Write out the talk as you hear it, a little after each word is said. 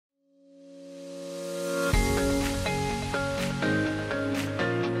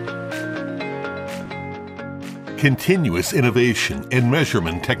Continuous innovation in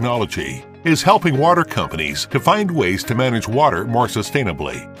measurement technology is helping water companies to find ways to manage water more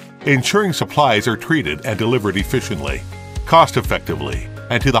sustainably, ensuring supplies are treated and delivered efficiently, cost-effectively,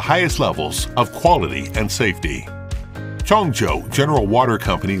 and to the highest levels of quality and safety. Changzou General Water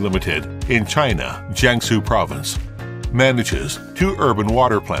Company Limited in China, Jiangsu Province, manages 2 urban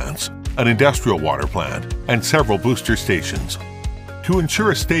water plants, an industrial water plant, and several booster stations. To ensure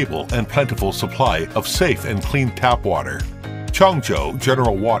a stable and plentiful supply of safe and clean tap water, Changzhou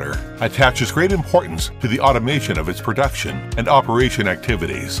General Water attaches great importance to the automation of its production and operation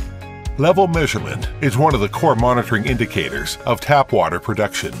activities. Level measurement is one of the core monitoring indicators of tap water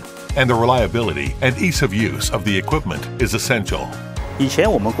production, and the reliability and ease of use of the equipment is essential. 以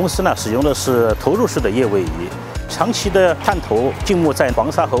前我们公司呢使用的是投入式的液位仪，长期的探头浸没在黄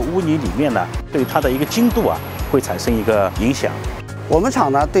沙和污泥里面呢，对它的一个精度会产生一个影响。我们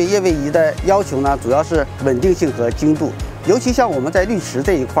厂呢对液位仪的要求呢主要是稳定性和精度，尤其像我们在滤池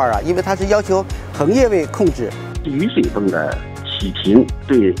这一块因为它是要求横液位控制，雨水泵的启停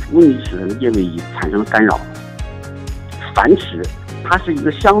对污泥池的液位仪产生干扰。繁池它是一个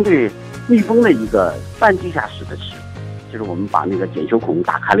相对密封的一个半地下室的池，就是我们把那个检修孔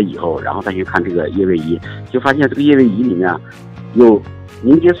打开了以后，然后再去看这个液位仪，就发现这个液位仪里面有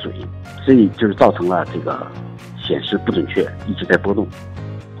凝结水，所以就是造成了这个显示不准确，一直在波动。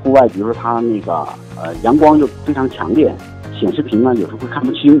户外比如说它那个阳光又非常强烈，显示屏呢有时候会看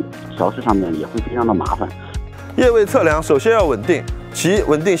不清，调试上面也会非常的麻烦。液位测量首先要稳定，其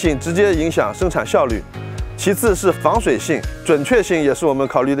稳定性直接影响生产效率。其次是防水性，准确性也是我们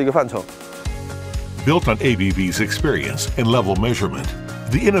考虑的一个范畴。Built on ABB's experience in level measurement,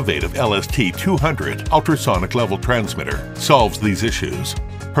 the innovative LST200 ultrasonic level transmitter solves these issues,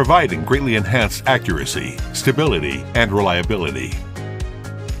 providing greatly enhanced accuracy, stability, and reliability.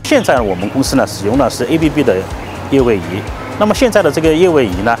 现在我们公司呢使用的是 ABB 的液位仪。那么现在的这个液位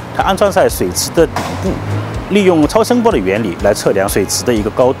仪呢，它安装在水池的底部，利用超声波的原理来测量水池的一个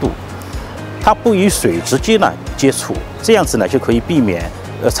高度。它不与水直接接触，这样子呢就可以避免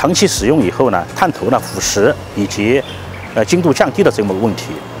长期使用以后呢探头腐蚀以及精度降低的这么个问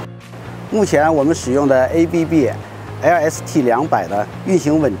题。目前我们使用的 ABB LST200的运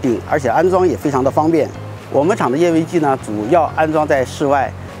行稳定，而且安装也非常的方便。我们厂的液位计呢主要安装在室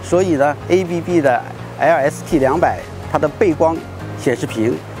外，所以呢 ABB 的 LST200它的背光显示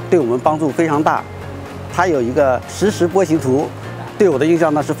屏对我们帮助非常大。它有一个实时波形图，对我的印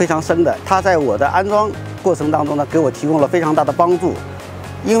象呢是非常深的。它在我的安装过程当中呢给我提供了非常大的帮助。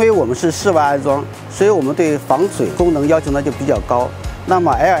因为我们是室外安装，所以我们对防水功能要求呢就比较高。那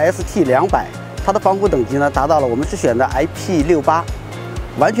么 LST200它的防护等级呢达到了我们是选的 IP68，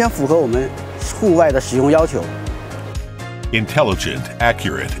 完全符合我们户外的使用要求。Intelligent,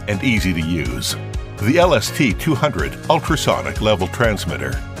 accurate, and easy to use, the LST200 ultrasonic level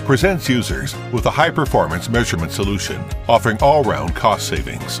transmitter presents users with a high-performance measurement solution offering all-round cost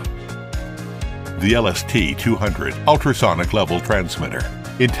savings. The LST200 ultrasonic level transmitter,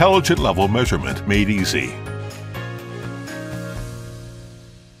 intelligent level measurement made easy.